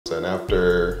And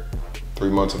after 3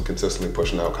 months of consistently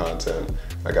pushing out content,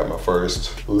 I got my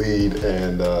first lead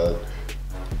and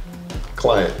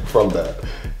client from that.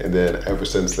 And then ever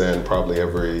since then, probably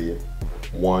every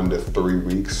 1 to 3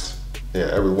 weeks,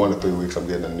 every 1 to 3 weeks, I'm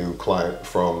getting a new client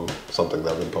from something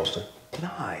that I've been posting.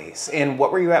 Nice. And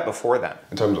what were you at before then?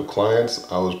 In terms of clients,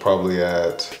 I was probably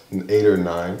at 8 or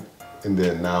 9, and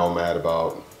then now I'm at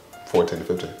about 14 to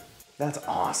 15. That's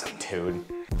awesome, dude.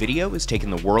 Video has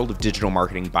taken the world of digital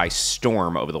marketing by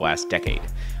storm over the last decade.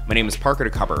 My name is Parker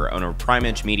DeKubber, owner of Prime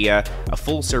Edge Media, a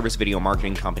full-service video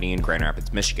marketing company in Grand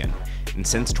Rapids, Michigan. And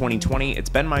since 2020,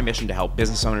 it's been my mission to help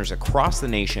business owners across the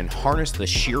nation harness the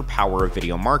sheer power of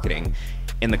video marketing.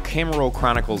 And the Camera Roll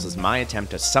Chronicles is my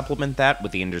attempt to supplement that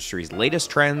with the industry's latest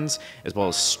trends, as well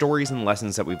as stories and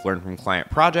lessons that we've learned from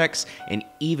client projects, and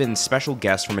even special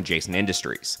guests from adjacent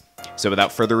industries. So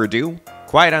without further ado,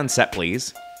 quiet on set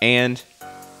please, and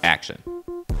action.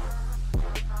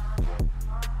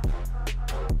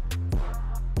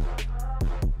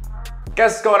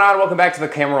 Guys, what's going on? Welcome back to the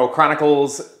Camera Roll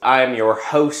Chronicles. I'm your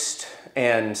host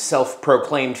and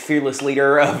self-proclaimed fearless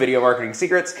leader of video marketing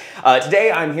secrets. Today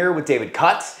I'm here with David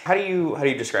Kutz. How do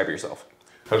you describe yourself?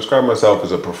 I describe myself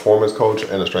as a performance coach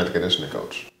and a strength and conditioning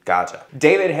coach. Gotcha.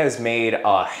 David has made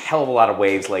a hell of a lot of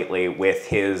waves lately with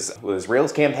his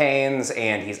Reels campaigns,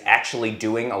 and he's actually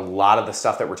doing a lot of the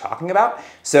stuff that we're talking about.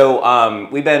 So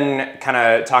we've been kind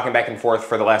of talking back and forth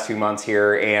for the last few months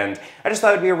here, and I just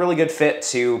thought it'd be a really good fit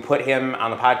to put him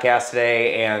on the podcast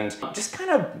today and just kind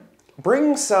of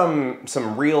bring some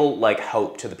real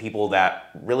hope to the people that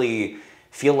really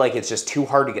feel like it's just too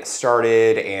hard to get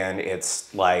started, and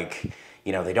it's like,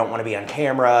 you know, they don't want to be on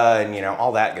camera and, you know,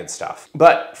 all that good stuff.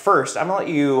 But first, I'm gonna let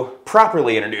you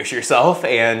properly introduce yourself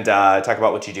and talk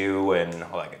about what you do and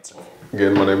all that good stuff.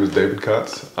 Again, my name is David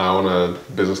Kutz. I own a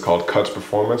business called Kutz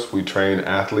Performance. We train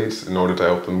athletes in order to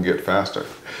help them get faster.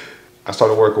 I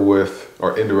started working with,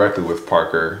 or indirectly with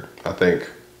Parker, I think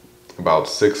about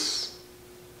 6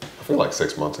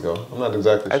 months ago. I'm not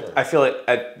exactly sure. I feel it,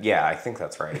 yeah, I think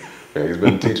that's right. Yeah, he's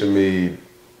been teaching me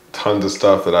tons of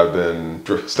stuff that I've been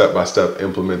step by step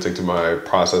implementing to my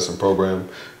process and program,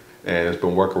 and it's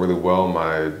been working really well.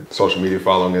 My social media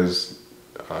following has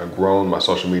grown, my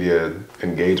social media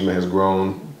engagement has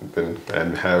grown,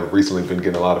 and have recently been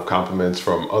getting a lot of compliments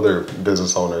from other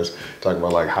business owners talking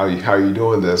about like, how are you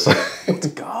doing this? Let's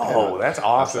go. That's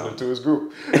awesome. I sent it to his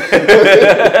group.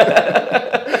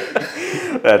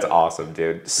 That's awesome,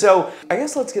 dude. So I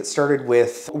guess let's get started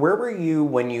with, where were you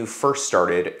when you first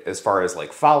started as far as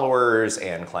like followers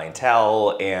and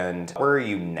clientele, and where are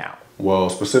you now?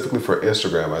 Well, specifically for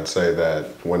Instagram, I'd say that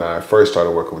when I first started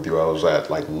working with you, I was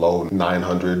at like low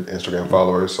 900 Instagram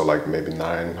followers. So like maybe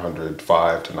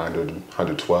 905 to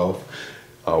 912.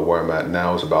 Where I'm at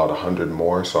now is about 100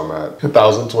 more. So I'm at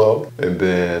 1,012. And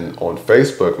then on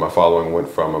Facebook, my following went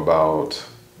from about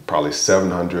probably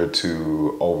 700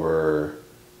 to over,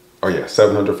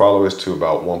 700 followers to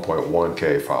about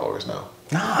 1.1K followers now.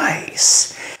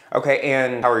 Nice. Okay,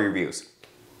 and how are your views?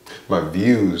 My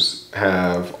views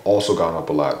have also gone up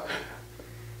a lot.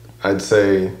 I'd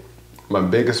say my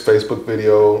biggest Facebook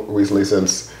video recently,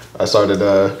 since I started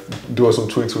doing some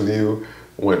tweaks with you,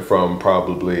 went from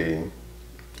probably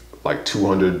like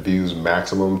 200 views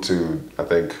maximum to, I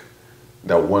think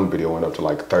that one video went up to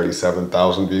like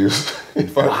 37,000 views,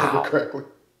 if I remember correctly.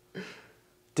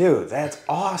 Dude, that's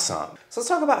awesome. So let's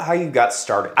talk about how you got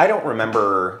started. I don't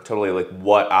remember totally like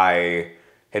what I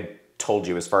had told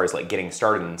you as far as like getting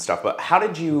started and stuff, but how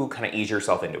did you kind of ease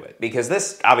yourself into it? Because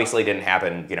this obviously didn't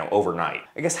happen, you know, overnight.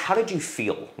 I guess, how did you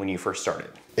feel when you first started?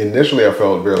 Initially, I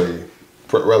felt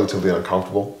relatively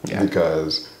uncomfortable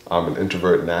because I'm an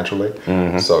introvert naturally.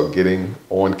 So getting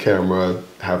on camera,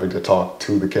 having to talk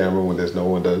to the camera when there's no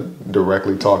one to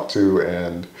directly talk to,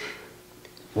 and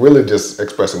really just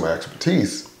expressing my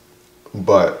expertise,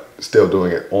 but still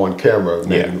doing it on camera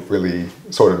made it really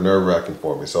sort of nerve-wracking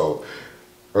for me. So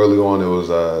early on, it was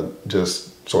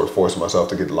just sort of forcing myself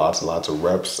to get lots and lots of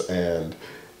reps, and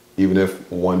even if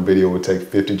one video would take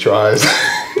 50 tries,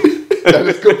 that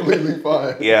is completely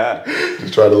fine. Yeah.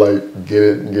 Just try to like get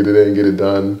it in, get it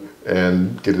done,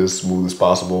 and get it as smooth as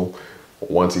possible.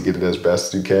 Once you get it as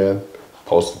best as you can,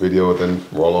 post the video, then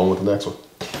roll on with the next one.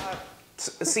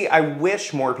 See, I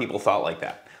wish more people thought like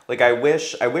that. Like I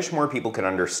wish more people could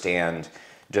understand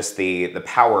just the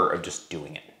power of just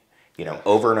doing it. You know,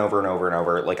 over and over and over and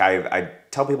over. Like I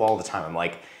tell people all the time, I'm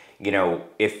like, you know,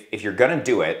 if you're gonna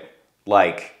do it,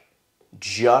 like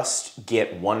just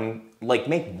get one, like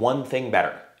make one thing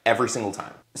better every single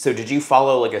time. So did you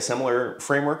follow like a similar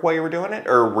framework while you were doing it,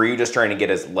 or were you just trying to get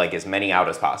as many out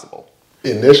as possible?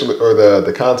 Initially, or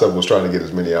the concept was trying to get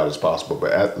as many out as possible,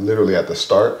 but literally at the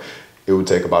start, it would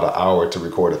take about an hour to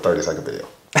record a 30-second video.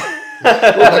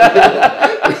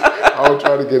 I would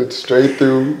try to get it straight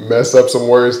through, mess up some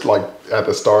words like at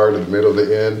the start, the middle,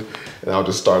 the end, and I'll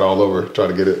just start all over, try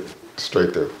to get it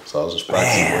straight through. So I was just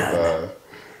practicing with.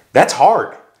 That's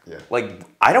hard. Yeah. Like,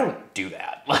 I don't do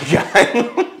that. Like,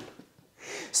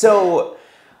 so,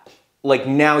 like,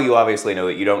 now you obviously know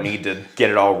that you don't need to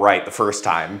get it all right the first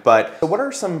time, but what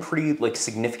are some pretty, like,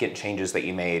 significant changes that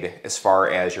you made as far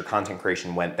as your content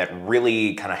creation went that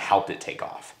really kind of helped it take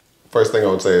off? First thing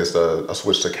I would say is I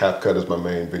switched to CapCut as my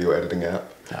main video editing app.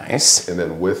 Nice. And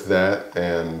then with that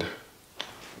and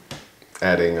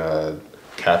adding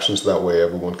captions, that way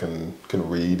everyone can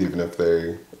read even if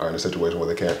they are in a situation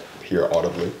where they can't hear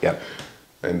audibly. Yep.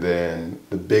 And then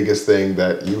the biggest thing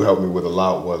that you helped me with a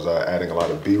lot was adding a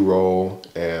lot of B-roll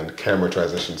and camera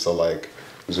transitions. So like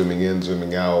zooming in,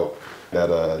 zooming out,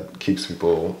 that keeps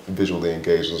people visually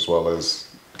engaged as well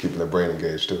as keeping their brain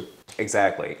engaged too.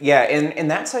 Exactly. Yeah, and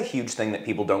that's a huge thing that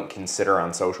people don't consider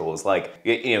on social is like,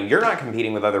 you know, you're not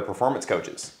competing with other performance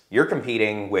coaches. You're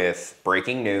competing with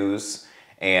breaking news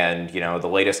and, you know, the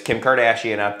latest Kim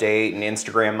Kardashian update and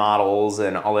Instagram models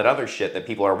and all that other shit that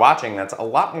people are watching that's a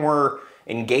lot more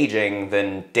engaging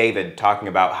than David talking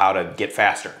about how to get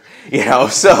faster. You know,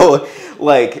 so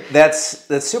like that's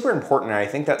super important, and I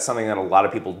think that's something that a lot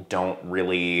of people don't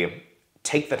really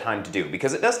take the time to do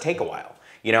because it does take a while.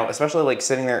 You know, especially like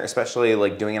sitting there, especially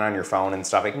like doing it on your phone and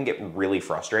stuff, it can get really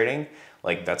frustrating.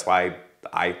 Like that's why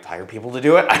I hire people to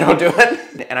do it. I don't do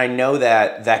it. And I know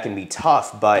that that can be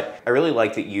tough, but I really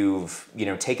like that you've, you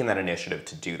know, taken that initiative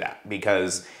to do that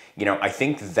because, you know, I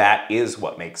think that is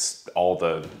what makes all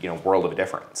the, you know, world of a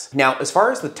difference. Now, as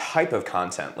far as the type of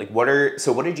content, like what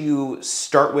did you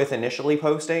start with initially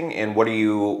posting and what have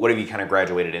you kind of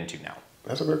graduated into now?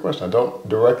 That's a great question. I don't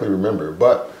directly remember,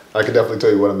 but I can definitely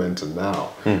tell you what I'm into now.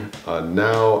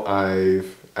 Now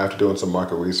after doing some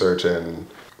market research and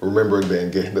remembering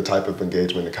the type of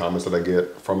engagement and comments that I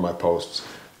get from my posts,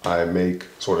 I make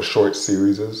sort of short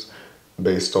series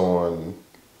based on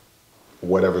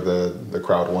whatever the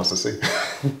crowd wants to see.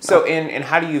 So, and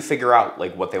how do you figure out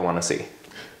like what they want to see?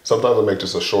 Sometimes I make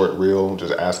just a short reel,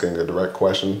 just asking a direct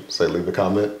question, say leave a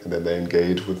comment, and then they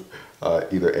engage with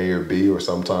either A or B, or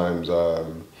sometimes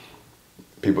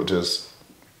people just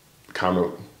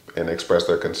comment and express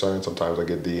their concern. Sometimes I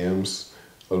get DMs,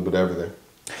 a little bit of everything.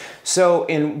 So,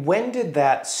 and when did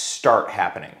that start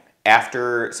happening?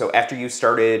 After you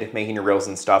started making your reels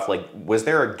and stuff, like was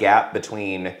there a gap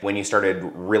between when you started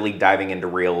really diving into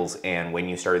reels and when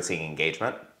you started seeing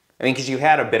engagement? I mean, because you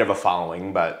had a bit of a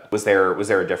following, but was there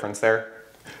a difference there?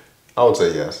 I would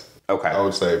say yes. Okay. I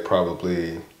would say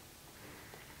probably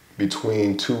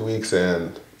between 2 weeks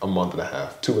and a month and a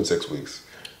half, 2 and 6 weeks,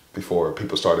 before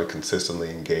people started consistently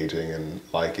engaging and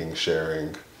liking,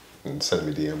 sharing, and sending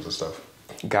me DMs and stuff.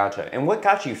 Gotcha. And what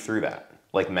got you through that,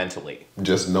 like mentally?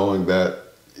 Just knowing that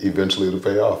eventually it'll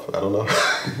pay off. I don't know.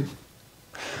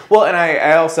 Well, and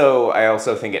I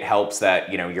also think it helps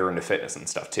that, you know, you're into fitness and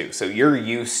stuff too. So you're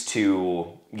used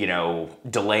to, you know,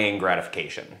 delaying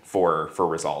gratification for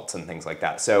results and things like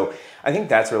that. So I think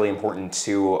that's really important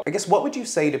too. I guess what would you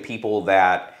say to people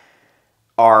that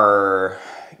are,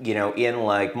 you know, in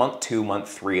like month 2, month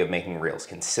 3 of making reels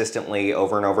consistently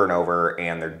over and over and over,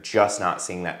 and they're just not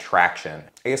seeing that traction?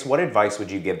 I guess what advice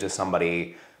would you give to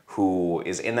somebody who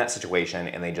is in that situation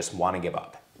and they just want to give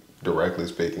up? Directly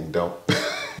speaking, don't.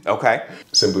 Okay.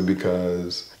 Simply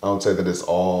because I don't say that it's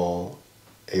all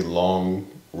a long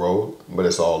road, but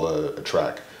it's all a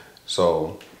track.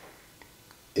 So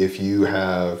if you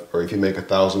make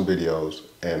 1,000 videos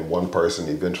and one person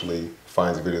eventually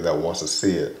finds a video that wants to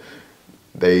see it,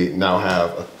 they now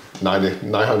have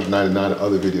 999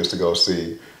 other videos to go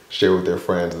see, share with their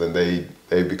friends, and then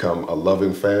they become a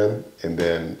loving fan, and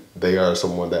then they are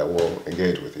someone that will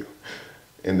engage with you.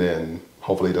 And then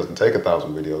hopefully it doesn't take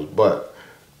 1,000 videos, but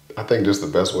I think just the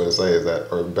best way to say is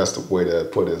that, or the best way to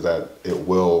put it is that it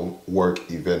will work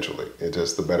eventually. It's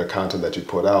just the better content that you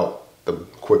put out, the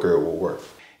quicker it will work.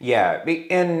 Yeah,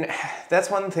 and that's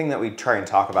one thing that we try and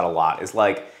talk about a lot is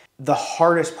like the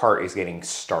hardest part is getting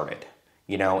started,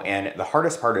 you know, and the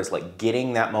hardest part is like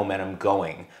getting that momentum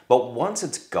going. But once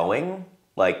it's going,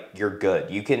 like you're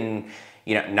good. You can,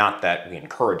 you know, not that we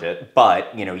encourage it,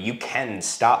 but, you know, you can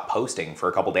stop posting for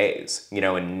a couple days, you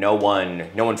know, and no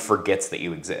one forgets that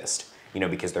you exist, you know,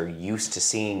 because they're used to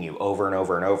seeing you over and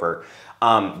over and over.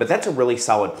 But that's a really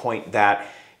solid point that,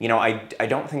 you know, I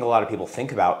don't think a lot of people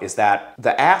think about is that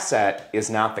the asset is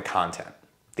not the content.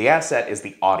 The asset is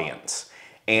the audience.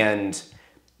 And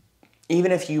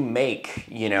even if you make,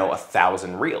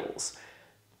 1,000 reels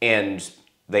and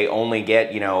they only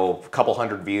get, a couple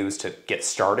hundred views to get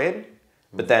started,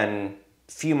 but then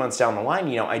a few months down the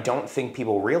line, I don't think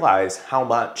people realize how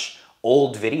much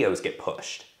old videos get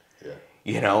pushed.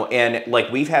 Yeah. And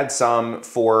like we've had some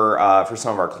for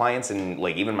some of our clients and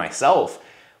like even myself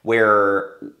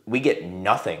where we get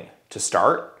nothing to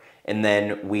start and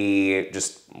then we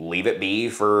just leave it be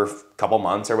for a couple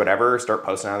months or whatever, start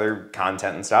posting other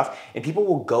content and stuff, and people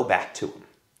will go back to them.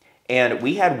 And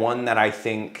we had one that I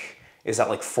think is at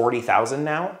like 40,000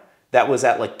 now. That was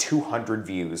at like 200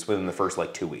 views within the first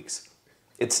like 2 weeks.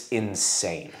 It's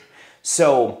insane.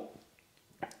 So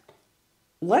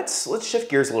let's shift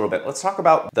gears a little bit. Let's talk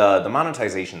about the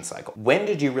monetization cycle. When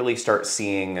did you really start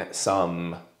seeing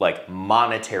some like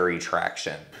monetary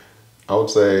traction? I would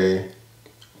say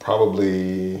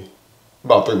probably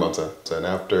about 3 months in. And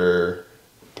after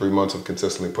 3 months of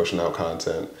consistently pushing out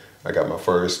content, I got my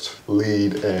first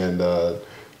lead and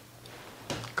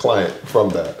client from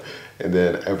that. And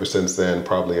then ever since then,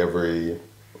 probably every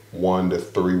 1 to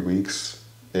 3 weeks,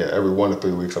 every 1 to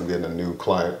 3 weeks, I'm getting a new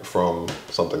client from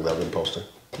something that I've been posting.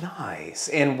 Nice.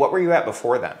 And what were you at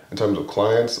before then? In terms of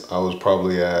clients, I was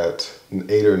probably at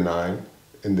 8 or 9.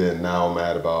 And then now I'm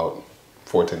at about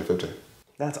 14 to 15.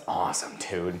 That's awesome,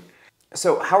 dude.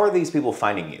 So how are these people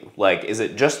finding you? Like, is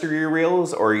it just through your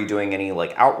reels or are you doing any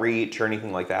like outreach or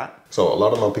anything like that? So a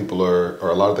lot of my people or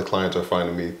a lot of the clients are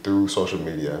finding me through social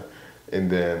media. And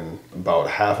then about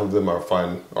half of them are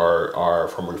from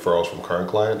referrals from current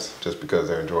clients just because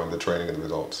they're enjoying the training and the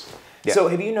results. Yeah. So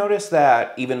have you noticed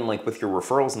that even like with your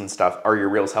referrals and stuff, are your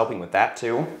reels helping with that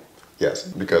too? Yes,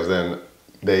 because then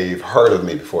they've heard of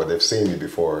me before, they've seen me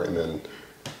before, and then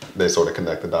they sort of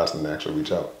connect the dots and actually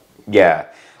reach out. Yeah.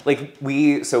 Like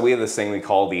we have this thing we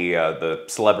call the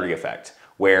celebrity effect,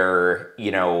 where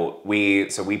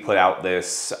we put out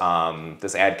this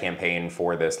this ad campaign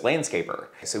for this landscaper.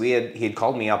 So he had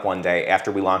called me up one day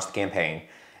after we launched the campaign,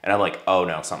 and I'm like, oh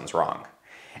no, something's wrong.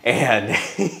 And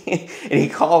and he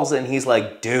calls and he's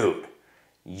like, dude,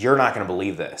 you're not gonna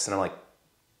believe this. And I'm like,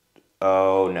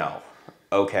 oh no,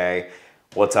 okay,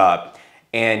 what's up?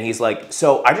 And he's like,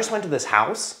 so I just went to this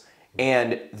house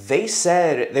and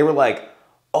they were like,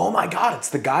 oh my God, it's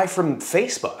the guy from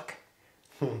Facebook.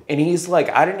 And he's like,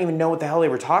 I didn't even know what the hell they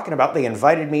were talking about. They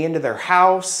invited me into their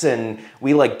house and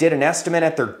we like did an estimate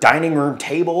at their dining room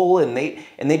table and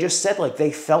they just said like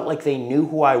they felt like they knew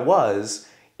who I was,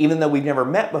 even though we've never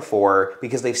met before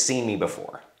because they've seen me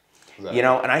before. Exactly.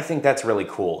 And I think that's really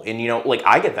cool. And like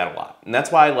I get that a lot. And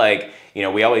that's why like,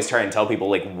 we always try and tell people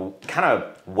like kind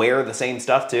of wear the same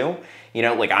stuff too.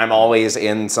 Like I'm always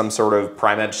in some sort of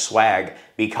Prime Edge swag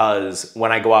because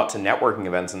when I go out to networking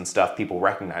events and stuff, people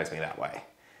recognize me that way.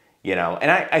 And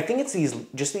I think it's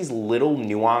these little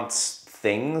nuanced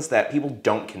things that people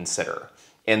don't consider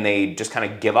and they just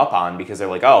kind of give up on because they're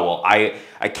like, oh, well,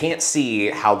 I can't see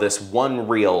how this one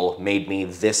reel made me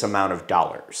this amount of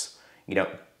dollars,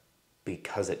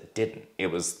 because it didn't. It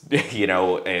was,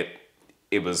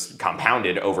 it was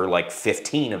compounded over like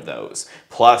 15 of those,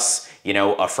 plus,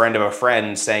 a friend of a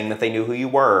friend saying that they knew who you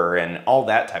were and all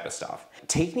that type of stuff.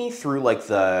 Take me through like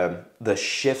the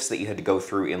shifts that you had to go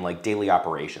through in like daily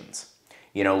operations.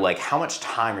 Like how much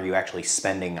time are you actually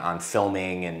spending on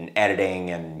filming and editing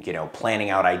and, planning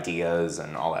out ideas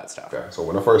and all that stuff? Okay. So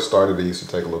when I first started, it used to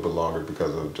take a little bit longer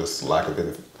because of just lack of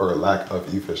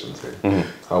efficiency.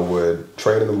 Mm-hmm. I would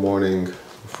train in the morning,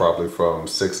 probably from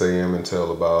 6 a.m.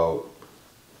 until about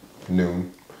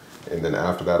noon. And then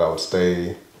after that, I would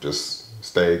stay,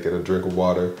 get a drink of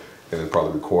water, and then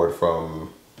probably record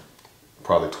from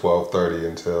probably 12:30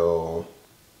 until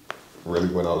really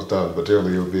when I was done. But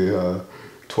generally it would be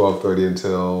 12:30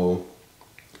 until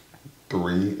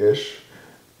 3-ish.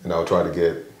 And I would try to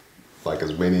get like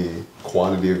as many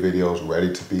quantity of videos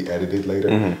ready to be edited later.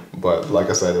 Mm-hmm. But like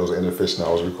I said, it was inefficient.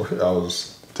 I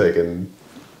was taking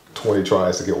 20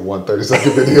 tries to get one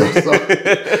 30-second video. So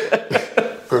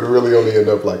could really only end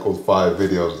up like with 5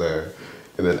 videos there.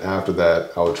 And then after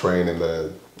that, I would train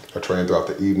throughout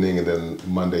the evening, and then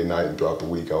Monday night and throughout the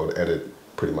week, I would edit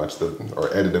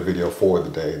edit a video for the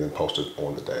day and then post it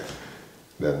on the day.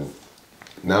 Then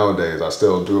nowadays, I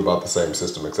still do about the same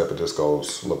system, except it just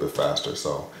goes a little bit faster.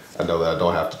 So I know that I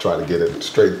don't have to try to get it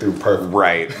straight through perfect.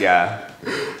 Right, yeah.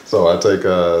 So I take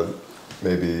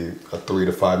maybe a 3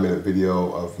 to 5 minute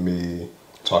video of me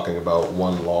talking about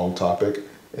one long topic,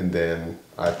 and then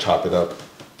I chop that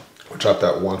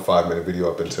one 5-minute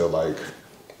video up into like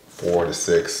 4 to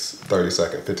 6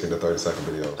 15 to 30 second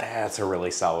videos. That's a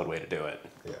really solid way to do it.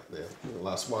 Yeah, a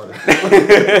lot smarter.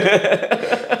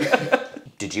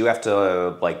 did you have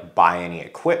to like buy any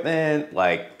equipment?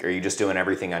 Like, are you just doing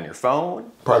everything on your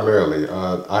phone? Primarily,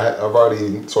 I've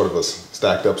already sort of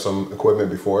stacked up some equipment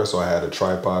before, so I had a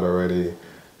tripod already,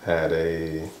 had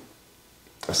a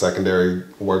secondary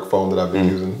work phone that I've been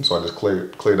using, so I just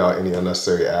cleared out any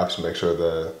unnecessary apps, make sure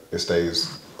that it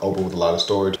stays open with a lot of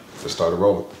storage, just started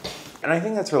rolling. And I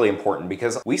think that's really important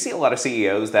because we see a lot of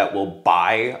CEOs that will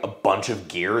buy a bunch of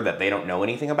gear that they don't know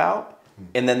anything about.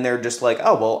 And then they're just like,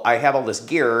 oh, well, I have all this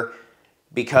gear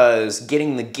because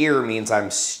getting the gear means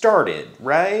I'm started,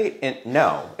 right? And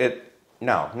no,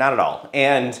 not at all.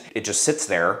 And it just sits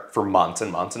there for months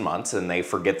and months and months, and they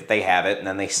forget that they have it, and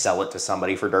then they sell it to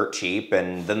somebody for dirt cheap,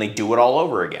 and then they do it all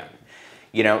over again.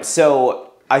 You know,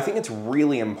 so I think it's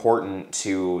really important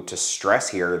to stress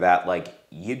here that like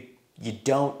you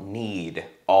don't need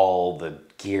all the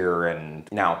gear. And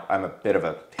now I'm a bit of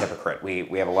a hypocrite.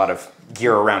 We have a lot of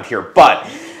gear around here, but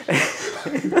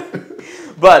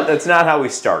but that's not how we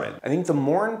started. I think the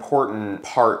more important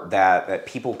part that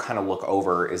people kind of look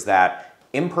over is that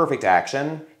imperfect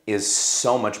action is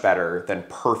so much better than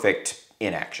perfect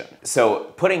inaction.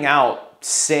 So putting out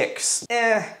 6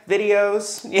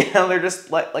 videos, you know, they're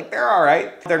just like they're all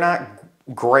right. They're not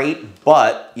great,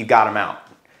 but you got them out.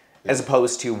 As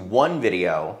opposed to one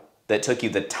video that took you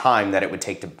the time that it would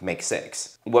take to make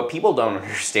 6. What people don't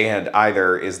understand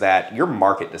either is that your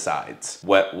market decides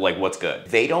what's good.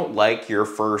 If they don't like your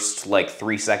first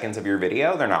 3 seconds of your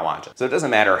video, they're not watching. So it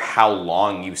doesn't matter how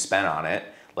long you spent on it,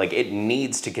 like it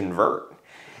needs to convert.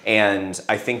 And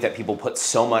I think that people put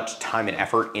so much time and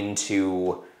effort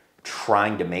into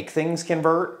trying to make things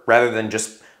convert rather than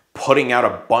just putting out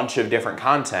a bunch of different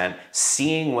content,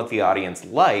 seeing what the audience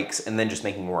likes, and then just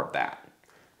making more of that.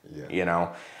 Yeah. You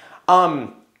know?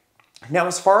 Now,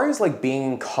 as far as like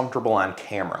being comfortable on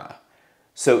camera,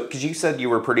 so, because you said you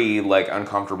were pretty like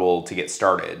uncomfortable to get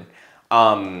started.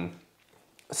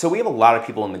 So we have a lot of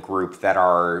people in the group that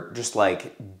are just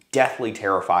like deathly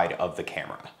terrified of the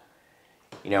camera.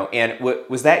 You know, and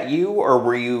was that you, or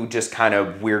were you just kind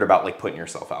of weird about like putting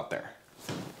yourself out there?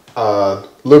 A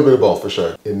little bit of both, for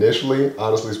sure. Initially,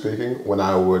 honestly speaking, when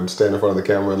I would stand in front of the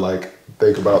camera and like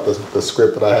think about the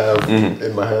script that I have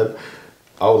in my head,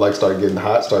 I would like start getting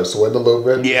hot, start sweating a little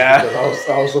bit. Yeah. Because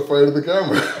I was afraid of the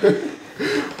camera.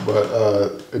 But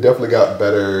it definitely got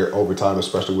better over time,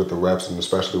 especially with the reps and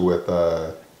especially with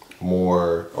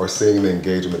more, or seeing the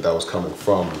engagement that was coming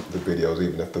from the videos,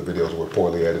 even if the videos were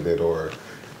poorly edited or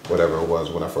whatever it was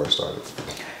when I first started.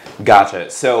 Gotcha.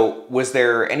 So was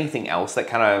there anything else that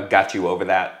kind of got you over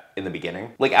that in the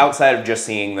beginning? Like outside of just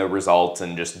seeing the results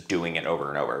and just doing it over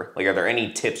and over? Like are there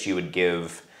any tips you would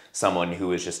give someone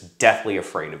who is just deathly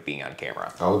afraid of being on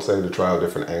camera? I would say to try out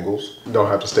different angles. You don't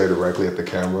have to stare directly at the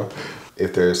camera.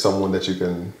 If there's someone that you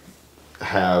can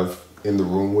have in the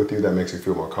room with you that makes you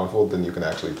feel more comfortable, then you can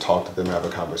actually talk to them, have a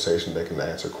conversation. They can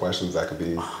answer questions. That could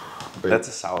be That's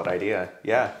a solid idea.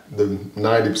 Yeah. The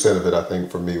 90% of it, I think,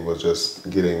 for me was just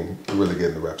really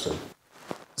getting the reps in.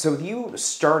 So with you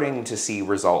starting to see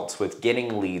results with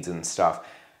getting leads and stuff,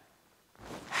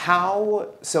 how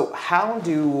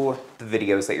do the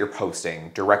videos that you're posting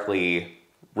directly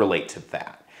relate to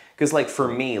that? Because like for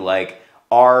me, like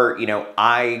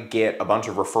I get a bunch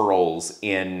of referrals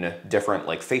in different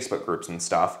like Facebook groups and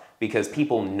stuff because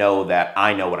people know that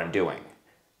I know what I'm doing.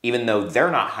 Even though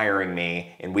they're not hiring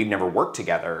me and we've never worked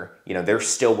together, they're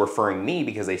still referring me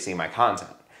because they see my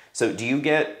content. So do you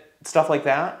get stuff like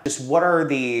that? Just what are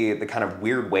the kind of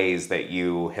weird ways that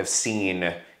you have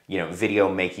seen,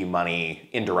 video make you money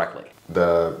indirectly?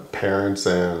 The parents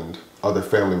and other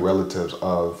family relatives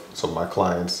of some of my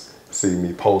clients see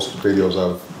me post videos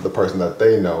of the person that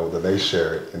they know, that they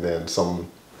share it, and then some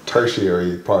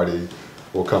tertiary party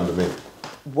will come to me.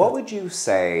 What would you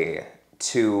say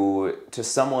to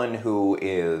someone who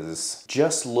is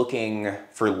just looking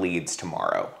for leads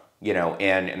tomorrow,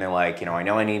 and they're like, I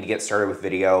know I need to get started with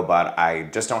video, but I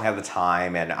just don't have the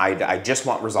time and I just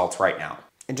want results right now.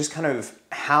 And just kind of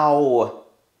how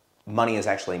money is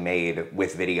actually made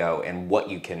with video and what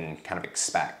you can kind of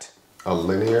expect. A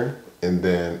linear and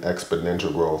then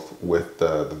exponential growth with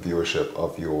the viewership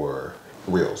of your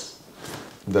reels.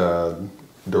 The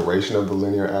duration of the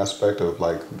linear aspect of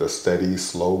like the steady,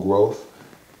 slow growth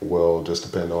will just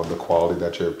depend on the quality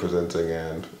that you're presenting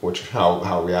and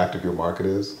how reactive your market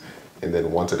is. And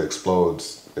then once it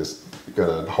explodes, it's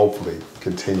gonna hopefully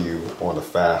continue on a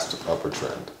fast upward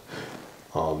trend.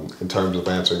 In terms of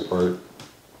answering, or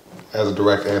as a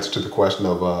direct answer to the question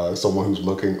of someone who's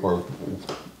looking, or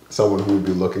someone who would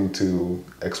be looking to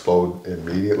explode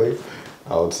immediately,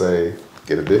 I would say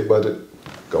get a big budget,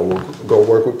 Go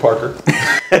work with Parker.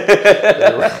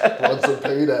 Run some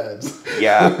paid ads.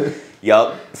 Yeah.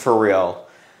 Yup. For real.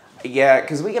 Yeah,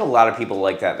 because we get a lot of people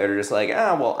like that. They're just like,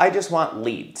 well, I just want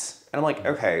leads. And I'm like,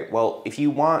 okay, well, if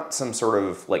you want some sort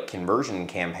of like conversion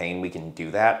campaign, we can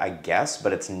do that, I guess,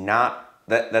 but it's not,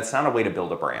 that's not a way to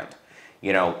build a brand.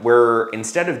 You know, we're,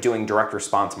 instead of doing direct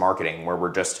response marketing where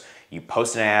we're just, you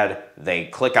post an ad, they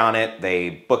click on it, they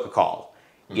book a call.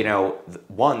 You know,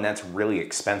 one, that's really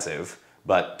expensive,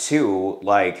 but two,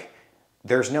 like,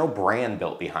 there's no brand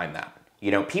built behind that.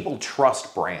 You know, people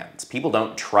trust brands. People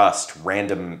don't trust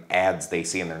random ads they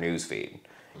see in their newsfeed.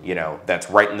 You know, that's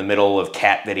right in the middle of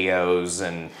cat videos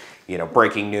and, you know,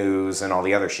 breaking news and all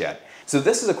the other shit. So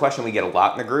this is a question we get a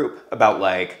lot in the group about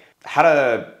like how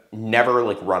to never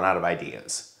like run out of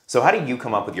ideas. So how do you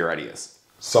come up with your ideas?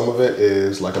 Some of it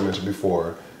is, like I mentioned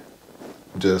before,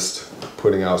 just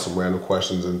putting out some random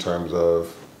questions in terms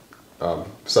of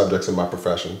subjects in my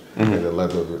profession, and then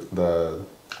let the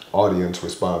audience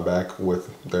respond back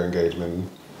with their engagement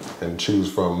and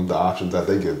choose from the options that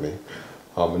they give me.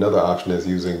 Another option is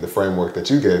using the framework that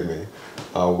you gave me,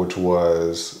 which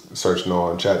was searching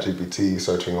on ChatGPT,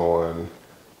 searching on,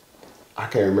 I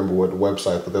can't remember what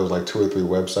website, but there was like 2 or 3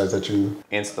 websites that you...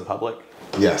 Answer the Public?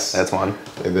 Yes. That's one.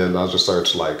 And then I'll just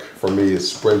search, like, for me it's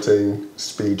sprinting,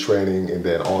 speed training, and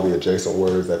then all the adjacent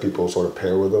words that people sort of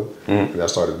pair with them. And I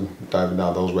started diving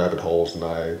down those rabbit holes, and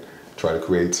I try to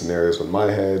create scenarios in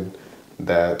my head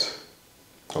that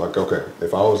are like, okay,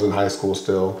 if I was in high school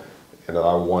still and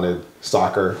I wanted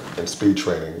soccer and speed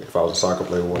training, if I was a soccer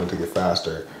player and wanted to get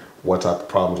faster, what type of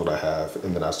problems would I have?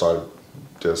 And then I started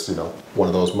just, you know, one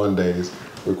of those Mondays,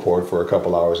 record for a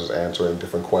couple hours just answering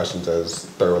different questions as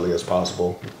thoroughly as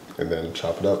possible, and then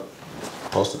chop it up,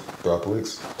 post it throughout the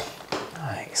weeks.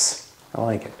 Nice. I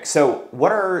like it. So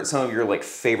what are some of your like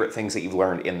favorite things that you've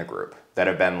learned in the group that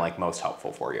have been like most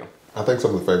helpful for you? I think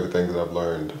some of the favorite things that I've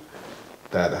learned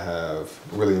that have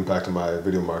really impacted my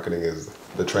video marketing is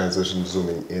the transition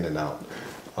zooming in and out.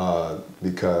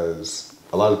 Because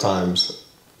a lot of times,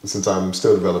 since I'm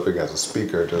still developing as a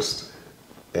speaker,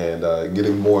 and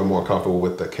getting more and more comfortable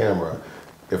with the camera,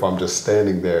 if I'm just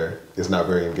standing there, it's not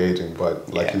very engaging.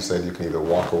 But like you said, you can either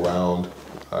walk around,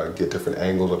 get different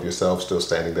angles of yourself still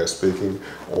standing there speaking,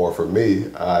 or for me,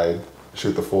 I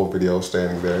shoot the full video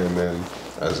standing there and then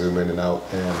I zoom in and out,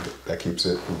 and that keeps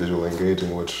it visually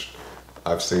engaging, which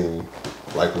I've seen,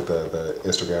 like with the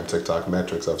Instagram, TikTok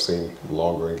metrics, I've seen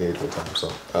longer engagement time.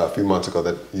 So a few months ago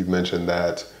that you mentioned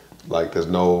that like there's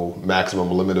no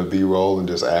maximum limit of B-roll and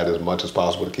just add as much as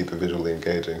possible to keep it visually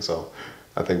engaging. So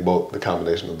I think both the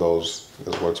combination of those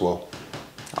works well.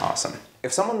 Awesome.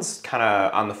 If someone's kind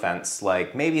of on the fence,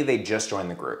 like maybe they just joined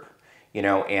the group, you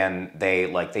know, and they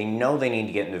know they need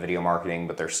to get into video marketing,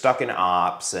 but they're stuck in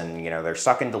ops and, you know, they're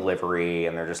stuck in delivery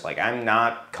and they're just like, I'm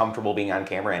not comfortable being on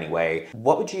camera anyway.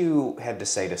 What would you have to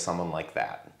say to someone like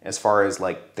that? As far as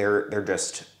like, they're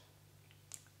just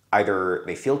either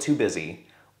they feel too busy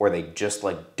or they just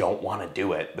like don't want to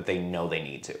do it, but they know they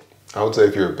need to. I would say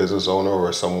if you're a business owner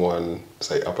or someone,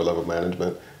 say upper level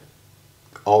management,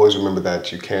 always remember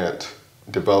that you can't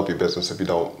develop your business if you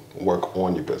don't work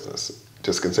on your business.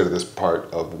 Just consider this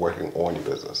part of working on your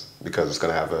business, because it's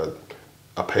going to have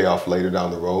a payoff later down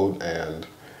the road and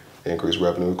increase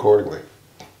revenue accordingly.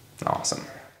 Awesome.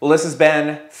 Well, this has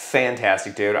been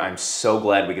fantastic, dude. I'm so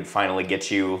glad we could finally get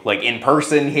you like in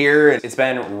person here. It's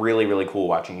been really, really cool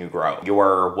watching you grow.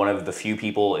 You're one of the few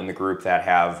people in the group that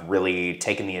have really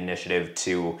taken the initiative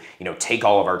to, you know, take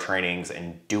all of our trainings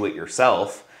and do it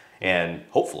yourself. And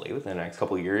hopefully within the next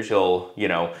couple of years, you'll be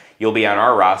on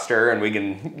our roster and we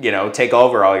can, you know, take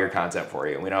over all your content for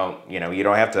you. We don't, you know, you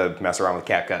don't have to mess around with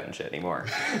CapCut and shit anymore.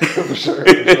 For sure,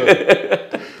 for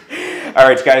sure. All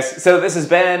right, guys. So this has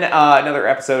been another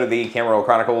episode of the Camera Roll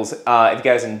Chronicles. If you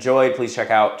guys enjoyed, please check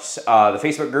out the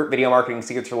Facebook group, Video Marketing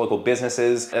Secrets for Local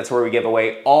Businesses. That's where we give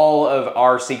away all of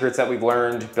our secrets that we've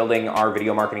learned building our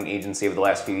video marketing agency over the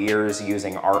last few years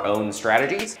using our own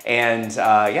strategies. And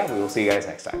yeah, we will see you guys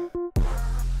next time.